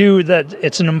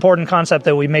it's an important concept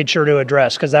that we made sure to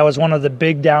address, because that was one of the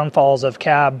big downfalls of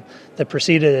CAB that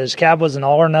preceded is CAB was an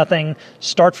all or nothing,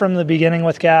 start from the beginning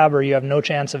with CAB or you have no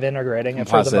chance of integrating it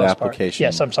for the most part.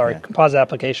 Yes, I'm sorry, composite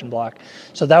application block.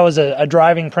 So that was a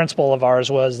driving principle of ours,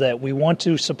 was that we want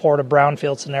to support a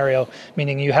brownfield scenario,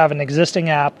 meaning you have an existing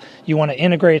app, you want to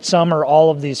integrate some or all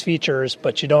of these features,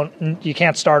 but you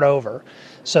can't start over.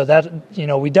 So that,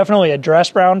 we definitely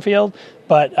address brownfield,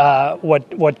 but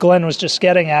what Glenn was just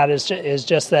getting at is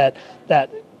just that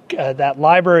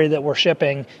library that we're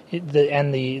shipping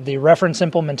and the reference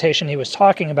implementation he was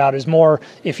talking about is more,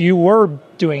 if you were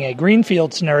doing a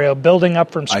greenfield scenario, building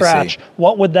up from scratch,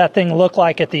 what would that thing look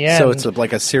like at the end? So it's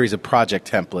like a series of project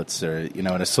templates or,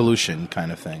 and a solution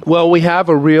kind of thing. Well, we have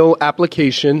a real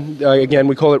application. Again,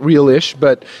 we call it real-ish,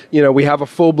 but, we have a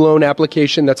full-blown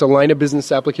application that's a line of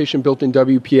business application built in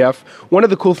WPF. One of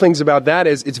the cool things about that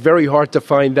is it's very hard to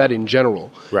find that in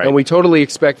general. Right. And we totally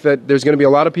expect that there's going to be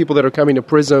a lot of people that are coming to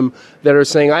Prism that are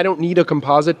saying, I don't need a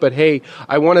composite, but hey,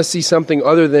 I want to see something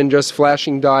other than just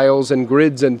flashing dials and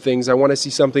grids and things. I want to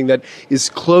see something that is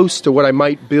close to what I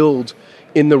might build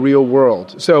in the real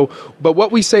world. So, but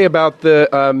what we say about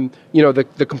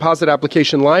the composite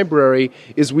application library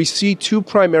is we see two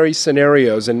primary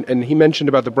scenarios, and he mentioned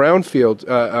about the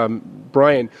brownfield,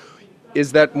 Brian,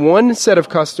 is that one set of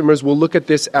customers will look at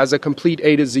this as a complete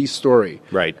A to Z story.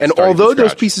 Right. And although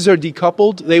those pieces are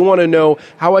decoupled, they want to know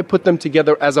how I put them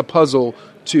together as a puzzle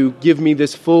to give me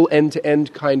this full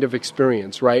end-to-end kind of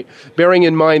experience, right? Bearing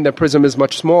in mind that Prism is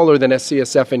much smaller than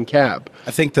SCSF and CAB.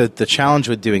 I think that the challenge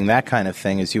with doing that kind of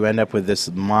thing is you end up with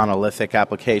this monolithic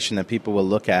application that people will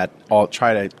look at,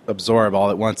 try to absorb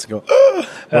all at once and go,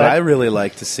 what I really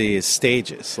like to see is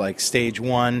stages, like stage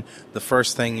one, the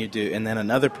first thing you do, and then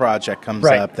another project comes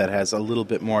up that has a little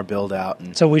bit more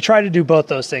build-out. So we try to do both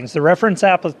those things. The reference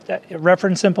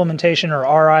implementation, or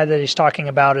RI, that he's talking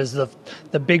about is the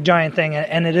big giant thing,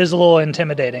 and it is a little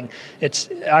intimidating.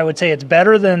 I would say it's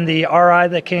better than the RI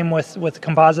that came with the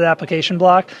composite application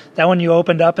block. That one you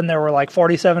opened up and there were like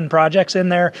 47 projects in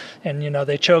there, and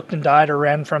they choked and died or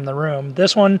ran from the room.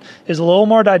 This one is a little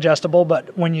more digestible,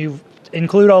 but when you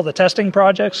include all the testing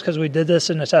projects, because we did this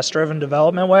in a test-driven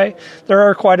development way, there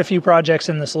are quite a few projects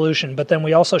in the solution. But then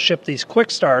we also ship these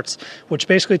quick starts, which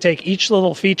basically take each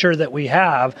little feature that we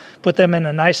have, put them in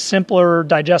a nice, simpler,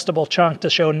 digestible chunk to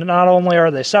show not only are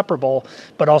they separable,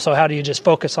 but also how do you just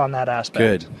focus on that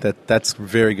aspect. Good. That's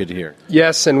very good to hear.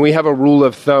 Yes, and we have a rule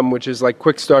of thumb, which is like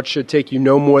quick start should take you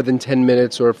no more than 10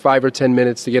 minutes or 5 or 10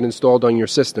 minutes to get installed on your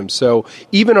system. So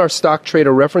even our stock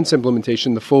trader reference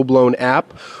implementation, the full-blown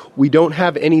app, we don't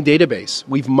have any database.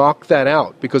 We've mocked that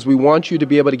out because we want you to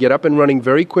be able to get up and running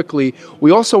very quickly.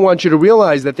 We also want you to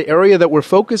realize that the area that we're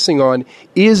focusing on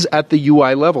is at the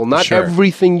UI level. Not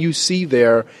everything you see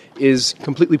there is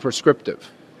completely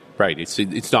prescriptive. Right.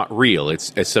 It's not real.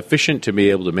 It's sufficient to be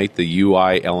able to make the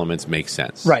UI elements make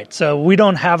sense. Right. So we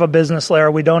don't have a business layer.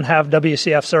 We don't have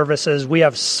WCF services. We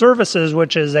have services,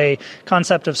 which is a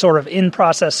concept of sort of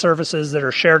in-process services that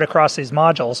are shared across these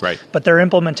modules. Right. But their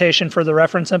implementation for the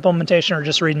reference implementation are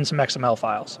just reading some XML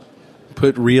files.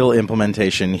 Put real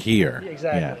implementation here.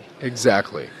 Exactly. Yeah.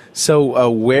 Exactly. So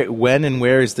when and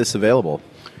where is this available?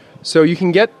 So you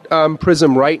can get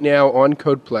Prism right now on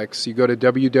Codeplex. You go to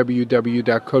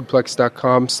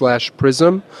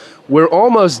www.codeplex.com/Prism. We're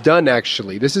almost done,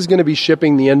 actually. This is going to be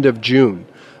shipping the end of June.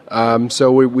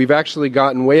 So we've actually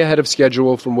gotten way ahead of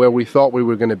schedule from where we thought we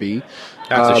were going to be.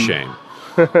 That's a shame.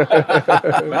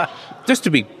 Just to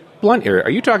be blunt here,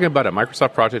 are you talking about a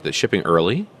Microsoft project that's shipping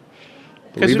early?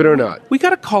 Believe it or not. We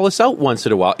got to call this out once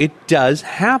in a while. It does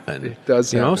happen. It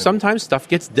does happen. Sometimes stuff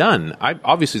gets done.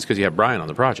 Obviously, it's because you have Brian on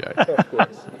the project. Of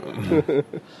course.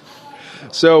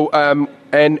 So,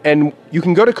 and you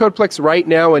can go to Codeplex right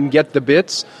now and get the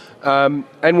bits. And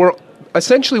we're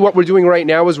essentially what we're doing right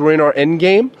now is we're in our end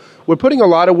game. We're putting a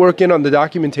lot of work in on the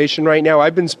documentation right now.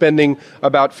 I've been spending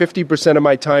about 50% of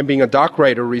my time being a doc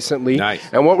writer recently. Nice.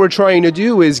 And what we're trying to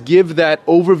do is give that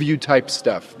overview type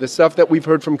stuff, the stuff that we've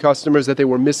heard from customers that they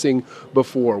were missing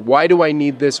before. Why do I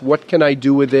need this? What can I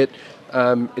do with it?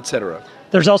 Et cetera.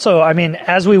 There's also,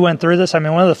 as we went through this, one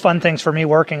of the fun things for me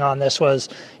working on this was,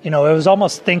 it was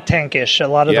almost think tankish, a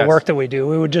lot of the work that we do.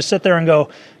 We would just sit there and go,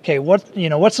 okay,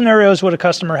 what scenarios would a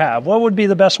customer have? What would be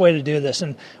the best way to do this?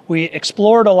 And we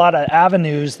explored a lot of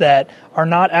avenues that are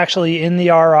not actually in the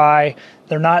RI.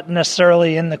 They're not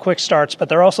necessarily in the quick starts, but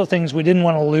they're also things we didn't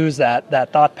want to lose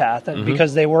that thought path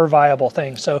because they were viable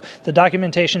things. So the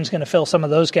documentation is going to fill some of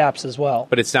those gaps as well.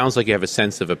 But it sounds like you have a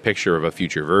sense of a picture of a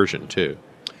future version, too.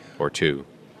 Or two.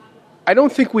 I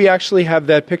don't think we actually have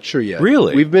that picture yet.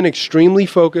 Really? We've been extremely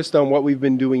focused on what we've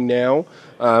been doing now,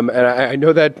 and I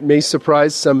know that may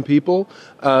surprise some people.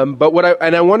 But what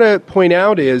I want to point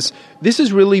out is this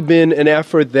has really been an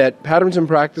effort that Patterns and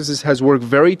Practices has worked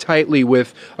very tightly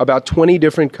with about 20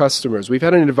 different customers. We've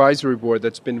had an advisory board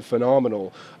that's been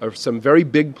phenomenal of some very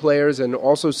big players and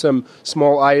also some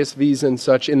small ISVs and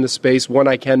such in the space. One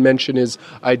I can mention is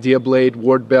IdeaBlade,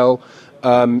 Ward Bell.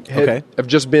 Have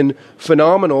just been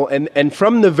phenomenal. And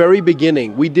from the very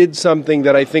beginning, we did something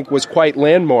that I think was quite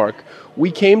landmark.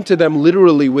 We came to them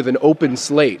literally with an open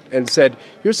slate and said,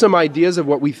 here's some ideas of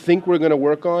what we think we're going to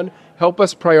work on. Help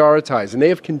us prioritize. And they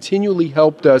have continually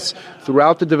helped us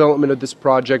throughout the development of this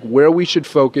project, where we should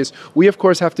focus. We, of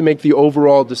course, have to make the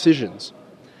overall decisions.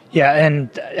 Yeah, and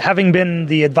having been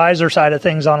the advisor side of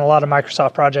things on a lot of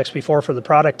Microsoft projects before for the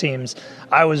product teams,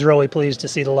 I was really pleased to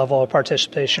see the level of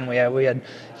participation we had. We had,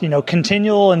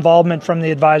 continual involvement from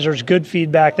the advisors, good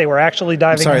feedback. They were actually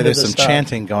diving into there's the some stuff.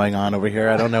 Chanting going on over here.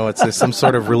 I don't know. It's some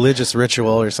sort of religious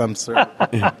ritual or some sort.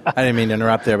 I didn't mean to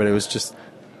interrupt there, but it was just.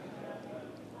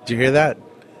 Did you hear that?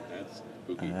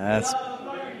 That's.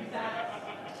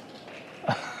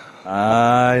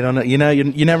 I don't know. You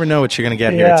never know what you're going to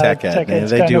get here at TechEd.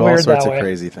 They do all sorts of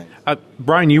crazy things.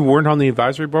 Brian, you weren't on the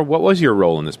advisory board. What was your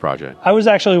role in this project? I was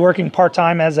actually working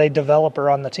part-time as a developer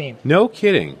on the team. No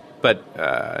kidding. But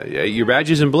your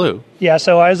badge is in blue. Yeah,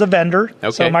 so I was a vendor. Okay.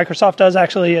 So Microsoft does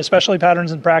actually, especially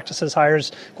Patterns and Practices,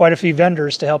 hires quite a few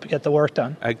vendors to help get the work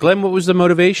done. Glenn, what was the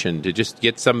motivation? To just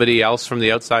get somebody else from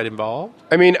the outside involved?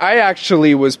 I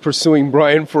actually was pursuing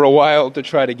Brian for a while to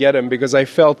try to get him because I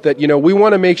felt that, we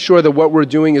want to make sure that what we're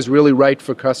doing is really right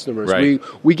for customers. Right.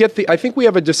 I think we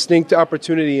have a distinct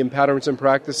opportunity in Patterns and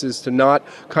Practices to not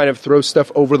kind of throw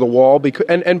stuff over the wall.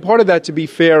 And part of that, to be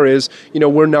fair, is,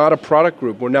 we're not a product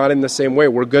group. We're not in the same way.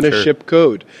 We're going to ship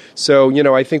code. So,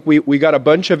 I think we got a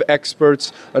bunch of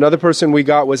experts. Another person we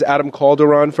got was Adam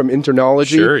Calderon from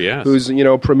Internology, who's,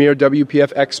 premier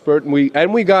WPF expert.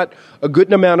 And we got a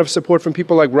good amount of support from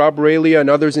people like Rob Raylia and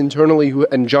others internally,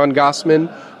 and John Gossman,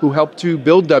 who helped to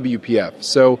build WPF.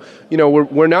 So,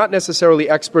 we're not necessarily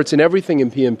experts in everything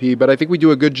in PMP, but I think we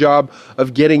do a good job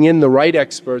of getting in the right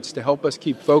experts to help us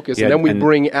keep focused. Yeah, and then we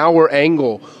bring our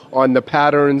angle on the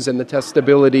patterns and the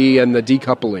testability and the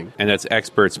decoupling. And that's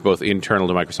experts both internal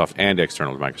to Microsoft and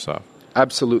external to Microsoft.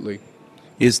 Absolutely.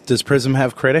 Does Prism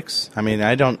have critics?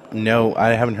 I don't know. I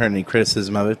haven't heard any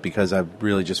criticism of it because I've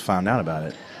really just found out about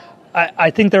it. I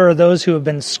think there are those who have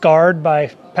been scarred by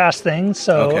past things.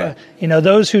 So,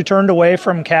 those who turned away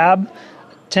from CAB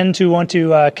tend to want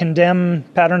to condemn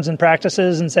Patterns and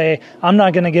Practices and say, I'm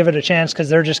not going to give it a chance because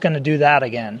they're just going to do that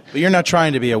again. But you're not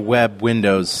trying to be a web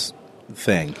Windows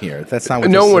thing here. That's not what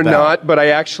this No, is we're about. not, but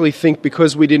I actually think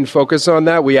because we didn't focus on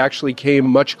that, we actually came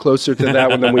much closer to that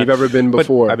one than we've ever been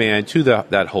before. But, and to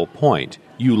that whole point,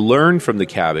 you learn from the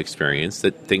CAB experience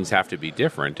that things have to be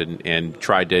different and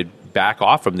try to back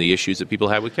off from the issues that people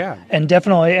had with CAB. And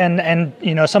definitely, and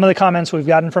some of the comments we've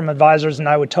gotten from advisors, and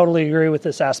I would totally agree with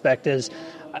this aspect, is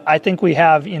I think we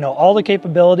have, all the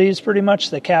capabilities pretty much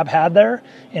that CAB had there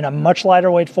in a much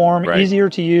lighter weight form, easier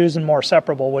to use and more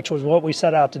separable, which was what we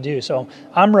set out to do. So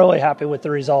I'm really happy with the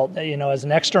result. As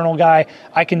an external guy,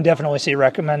 I can definitely see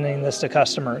recommending this to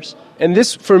customers. And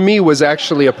this, for me, was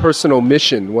actually a personal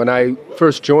mission. When I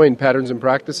first joined Patterns and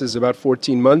Practices about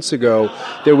 14 months ago,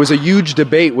 there was a huge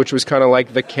debate, which was kind of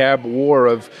like the CAB war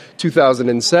of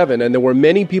 2007. And there were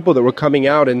many people that were coming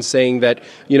out and saying that,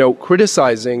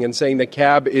 criticizing and saying that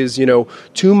CAB is,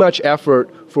 too much effort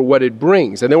for what it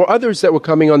brings. And there were others that were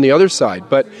coming on the other side.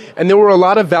 And there were a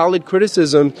lot of valid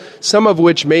criticism, some of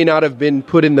which may not have been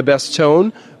put in the best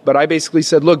tone. But I basically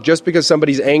said, look, just because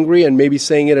somebody's angry and maybe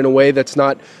saying it in a way that's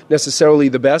not necessarily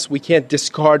the best, we can't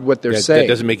discard what they're saying.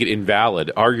 That doesn't make it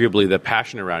invalid. Arguably, the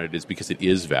passion around it is because it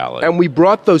is valid. And we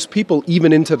brought those people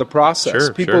even into the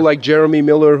process. People like Jeremy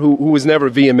Miller, who was never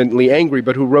vehemently angry,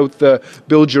 but who wrote the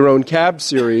Build Your Own CAB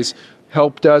series,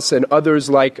 helped us, and others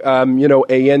like,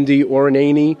 Andy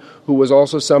Oranani, who was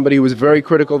also somebody who was very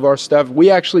critical of our stuff.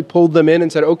 We actually pulled them in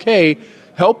and said, okay,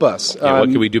 help us. What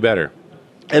can we do better?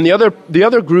 And the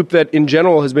other group that in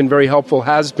general has been very helpful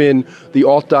has been the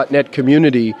alt.net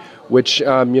community, which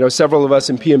several of us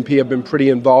in PMP have been pretty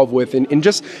involved with in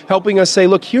just helping us say,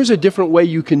 look, here's a different way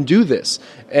you can do this.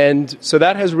 And so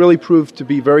that has really proved to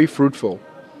be very fruitful.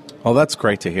 Well, that's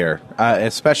great to hear,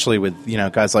 especially with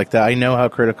guys like that. I know how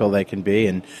critical they can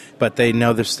be, but they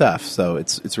know their stuff, so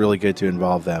it's really good to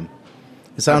involve them.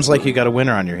 It sounds like you got a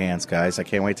winner on your hands, guys. I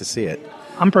can't wait to see it.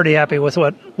 I'm pretty happy with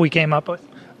what we came up with.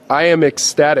 I am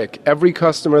ecstatic. Every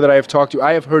customer that I have talked to,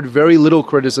 I have heard very little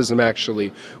criticism,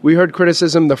 actually. We heard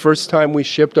criticism the first time we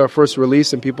shipped our first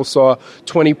release, and people saw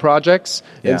 20 projects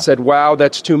and said, wow,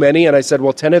 that's too many. And I said,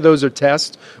 well, 10 of those are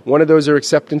tests. One of those are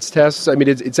acceptance tests. I mean,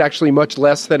 it's actually much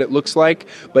less than it looks like.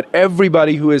 But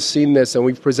everybody who has seen this, and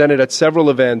we've presented at several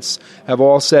events, have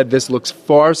all said this looks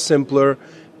far simpler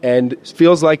and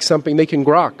feels like something they can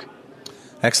grok.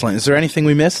 Excellent. Is there anything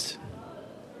we missed?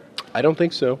 I don't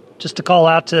think so. Just to call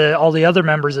out to all the other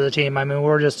members of the team, I mean,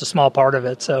 we're just a small part of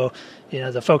it. So,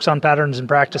 the folks on Patterns and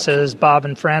Practices, Bob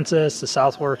and Francis, the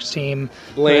Southworks team,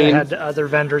 Blaine. had other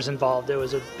vendors involved. It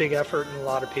was a big effort and a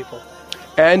lot of people.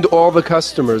 And all the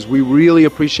customers. We really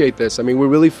appreciate this. I mean, we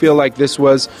really feel like this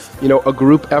was, a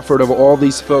group effort of all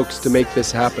these folks to make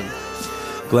this happen.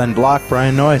 Glenn Block,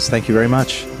 Brian Noyes, thank you very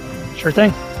much. Sure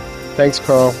thing. Thanks,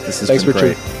 Carl. Thanks,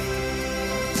 Richard.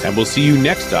 And we'll see you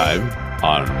next time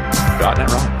on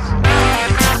 .NET Rocks.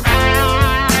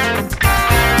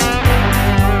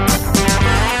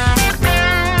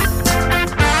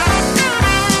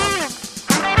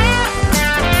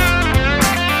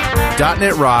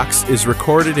 .NET Rocks is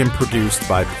recorded and produced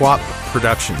by PWOP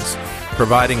Productions,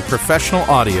 providing professional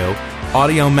audio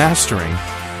mastering,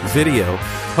 video,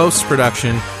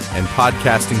 post-production, and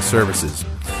podcasting services.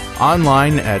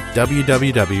 Online at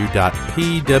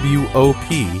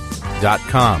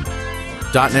www.pwop.com.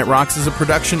 .NET Rocks is a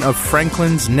production of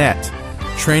Franklin's Net,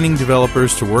 training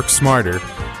developers to work smarter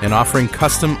and offering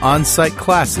custom on-site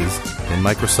classes in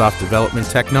Microsoft development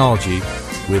technology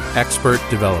with expert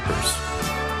developers.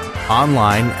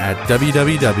 Online at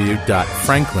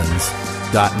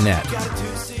www.franklins.net.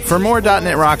 For more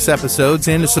 .NET Rocks episodes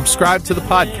and to subscribe to the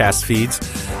podcast feeds,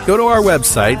 go to our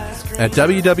website at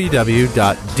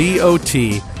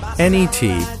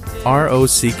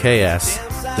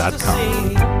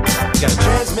www.dotnetrocks.com. Got a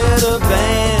transmitter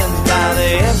banned by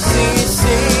the FCC.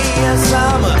 Yes,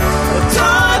 I'm a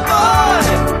toy boy.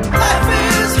 Life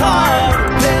is hard.